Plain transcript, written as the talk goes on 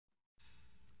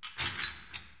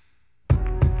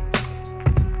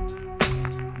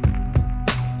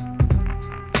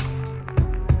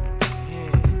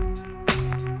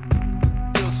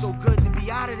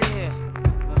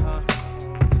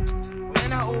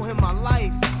owe him my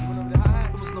life.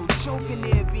 There was no joke in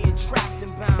there being trapped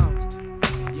and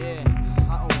bound. Yeah,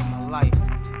 I owe him my life.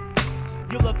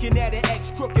 You're looking at an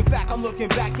ex-crook. In fact, I'm looking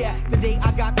back at the day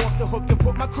I got off the hook and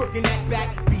put my crook in that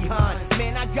back behind.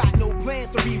 Man, I got no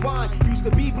plans to rewind. Used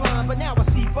to be blind, but now I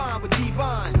see fine with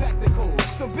divine spectacles.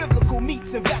 Some biblical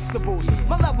meats and vegetables.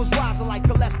 My levels rising like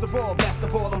cholesterol. Best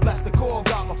of all, I'm blessed to call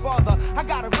God my father. I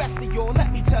got arrested, y'all.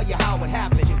 Let me tell you how it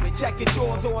happened. Check it,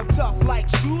 y'all, though I'm tough like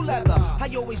shoe leather. I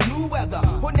always knew weather.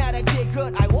 But now that I did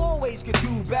good, I always could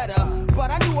do better. But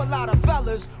I knew a lot of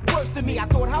fellas worse than me. I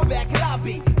thought, how bad could I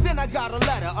be? Then I got a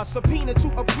letter, a subpoena to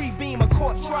a pre-beam, a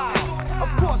court trial. Of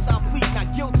course I'll plead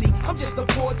not guilty, I'm just a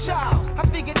poor child. I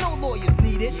figured no lawyers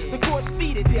needed, the court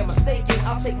speeded, they're mistaken.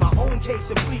 I'll take my own case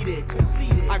and plead it,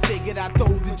 conceded. I figured I'd throw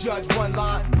the judge one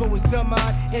line, go his dumb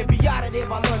mind, and be out of there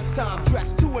by lunchtime.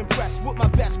 Dressed to impress with my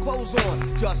best clothes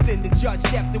on. Just then the judge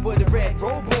stepped in with a red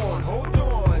robe on. Hold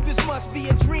on, this must be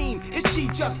a dream. It's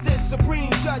Chief Justice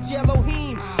Supreme Judge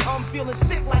Elohim. I'm feeling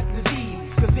sick like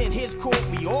disease, cause in his court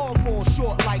we all fall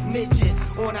short like midgets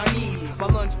on our knees. My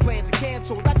lunch plans are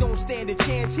canceled, I don't stand a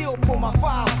chance. He'll pull my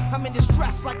file, I'm in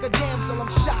distress like a damsel. I'm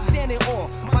shocked and in awe,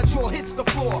 my jaw hits the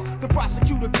floor. The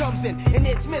prosecutor comes in and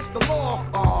it's Mr. Law.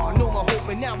 Oh, no more hope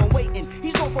and now I'm waiting.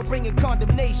 He's known for bringing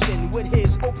condemnation with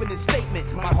his opening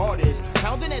statement. My heart is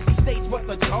pounding as he states what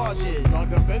the charge is. The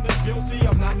defendant's guilty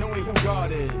of not knowing who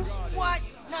God is. What?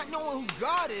 Not knowing who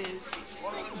God is?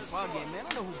 Man, you bugging, man.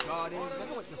 I know who God is, man.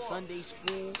 I went to Sunday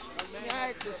school. Man, I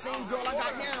had the same girl I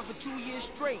got now for 2 years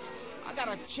straight. I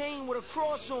got a chain with a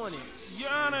cross on it. Your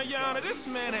Honor, this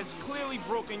man has clearly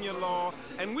broken your law,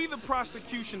 and we, the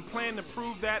prosecution, plan to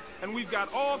prove that, and we've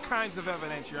got all kinds of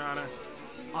evidence, Your Honor.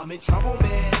 I'm in trouble,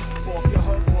 man. Off the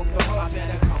hook, off the hook. I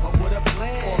better come up with a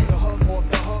plan. Off the hook,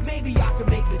 off the hook. Maybe I can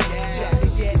make the dash. Just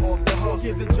to get off the hook.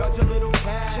 Give the judge a little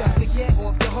cash. Just to get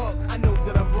off the hook. I know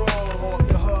that I'm wrong. Off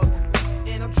the hook.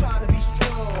 And I'm trying to be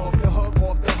strong. Off the hook,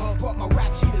 off the hook. But my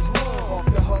rap sheet is long. Off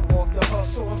the hook, off the hook.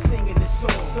 So I'm singing this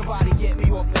song. Somebody get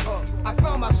me off the hook. I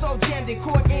found myself jammed in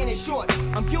court and in short.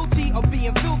 I'm guilty of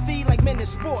being filthy like men in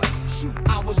sports. Shoot,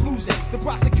 I was losing. The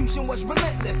prosecution was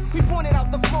relentless. He pointed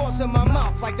out the flaws in my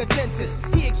mouth like a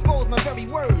dentist. He exposed my very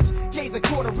words. Gave the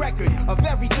court a record of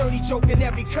every dirty joke and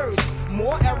every curse.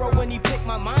 More error when he picked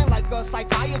my mind like a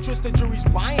psychiatrist. The jury's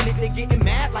buying it. They're getting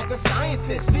mad like a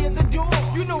scientist. There's a door.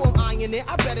 You know I'm eyeing it.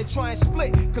 I better try and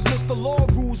split. Cause Mr. Law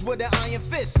rules with an iron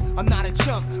fist. I'm not a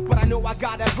chump, but I know I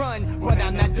gotta run. But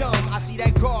I'm not dumb. I see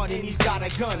that guard and he's got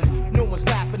a gun. No one's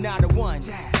laughing, not a one.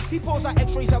 He pulls out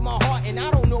x-rays of my heart and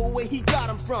I don't know where he got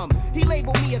them from. He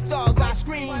labeled me a thug, I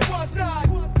screamed, I was not.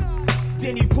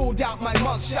 Then he pulled out my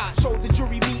mugshot, showed the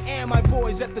jury me and my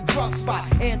boys at the drug spot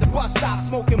and the bus stop,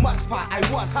 smoking much pot. I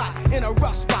was hot in a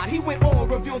rough spot. He went on,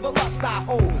 revealed the lust I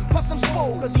hold. Plus I'm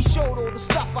swole, cause he showed all the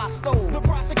stuff I stole. The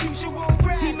prosecution won't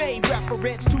rest. He made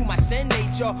reference to my sin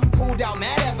nature, pulled out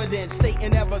mad evidence,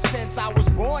 stating ever since I was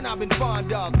born I've been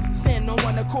fond of sin. No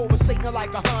one to call with Satan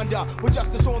like a Honda, with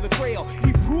justice on the trail.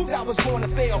 He proved I was going to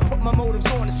fail, put my motives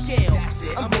on the scale.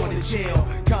 I'm going to jail,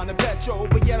 kinda petro,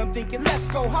 but yet I'm thinking, let's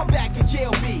go, how back in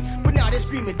jail be? But now they're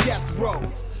screaming death row.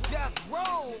 Death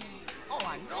row? Oh,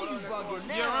 I know you bugging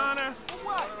now. Your Honor. For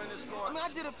what? I mean, I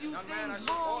did a few things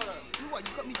wrong. You what,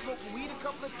 you cut me smoking weed a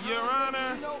couple of times? Your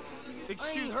Honor. You know, I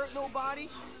ain't hurt nobody.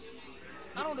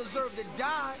 I don't deserve to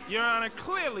die. Your Honor,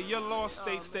 clearly your law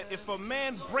states that if a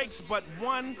man breaks but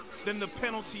one, then the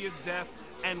penalty is death,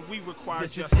 and we require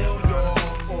this justice. This is ill,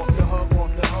 y'all. Off the hook,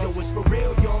 off the hook. Yo, it's for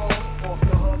real, y'all. Off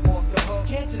the hook, off the hook.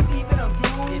 Can't you see that I'm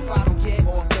doomed? If I don't get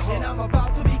off the hook, then I'm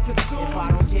about to be consumed. If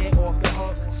I don't get off the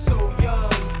hook, so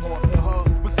young. Off the hook,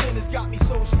 but sin has got me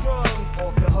so strong.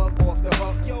 Off the hook, off the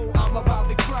hook. Yo, I'm about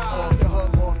to cry. Off the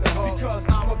hook, because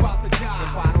I'm about to die.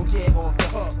 If I don't get off the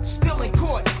hook, still in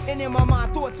court, and in my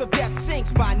mind thoughts of death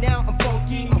sinks. By now I'm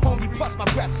funky, I'm hungry, plus my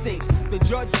breath stinks. The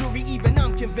judge, jury, even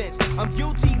I'm convinced I'm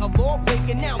guilty of law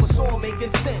breaking. Now it's all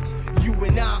making sense. You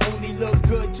and I only look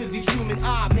good to the human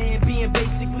eye. Man, being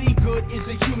basically good is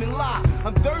a human lie.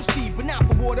 I'm thirsty, but not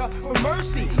for water, for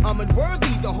mercy. I'm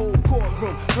unworthy, the whole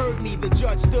courtroom heard me. The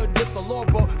judge stood with the law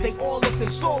book. They all looked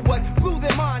and saw what flew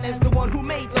their mind as the one who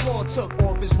made the law took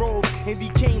off his robe and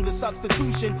became the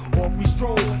substitution. Off we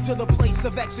strolled to the place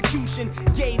of execution.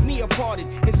 Gave me a pardon,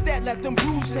 instead let them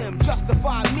bruise him.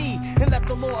 Justify me and let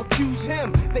the law accuse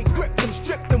him. They gripped him,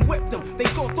 stripped him, whipped him. They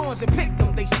saw thorns and picked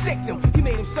them, they sticked him. He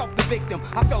made himself the victim.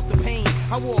 I felt the pain.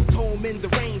 I walked home in the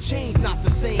rain, chains not the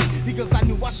same, because I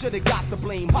knew I should've got the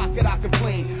blame. How could I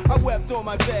complain? I wept on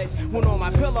my bed, went on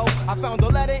my pillow. I found a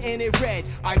letter and it read,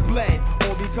 I bled,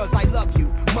 all because I love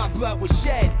you. My blood was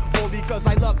shed, all because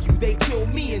I love you. They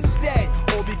killed me instead,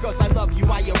 all All because I love you,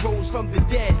 I arose from the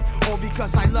dead. All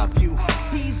because I love you.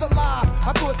 He's alive.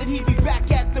 I thought that he'd be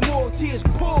back at the morgue. Tears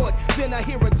poured. Then I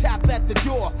hear a tap at the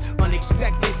door.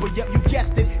 Unexpected, but yep, you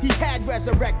guessed it. He had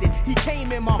resurrected. He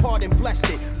came in my heart and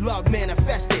blessed it. Love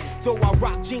manifested. Though I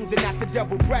rock jeans and not the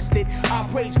double-breasted, I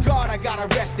praise God I got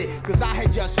arrested. Cause I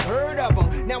had just heard of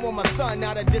him. Now I'm a son,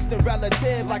 not a distant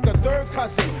relative, like a third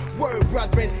cousin. Word,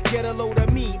 brethren, get a load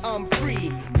of me. I'm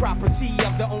free. Property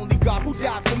of the only God who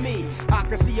died for me. I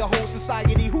can see a whole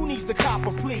society who needs to cop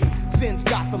a plea. Sin's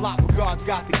got the lock, but God's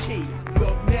got the key.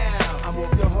 Look now, I'm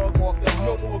off the hook, off the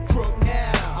hook. No more crook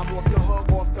now. I'm off the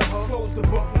hook, off the hook. Close the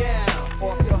book now.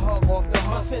 Off the hook, off the hook.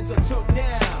 My sins are took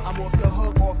now. I'm off the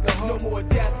hook, off the hook. No more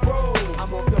death row.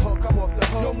 I'm off the hook, I'm off the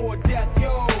hook. No more death,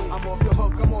 yo. I'm off the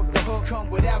hook, I'm off the hook. Come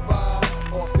whatever.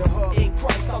 Off the hook. In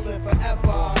Christ I'll live forever.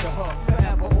 Off the hook.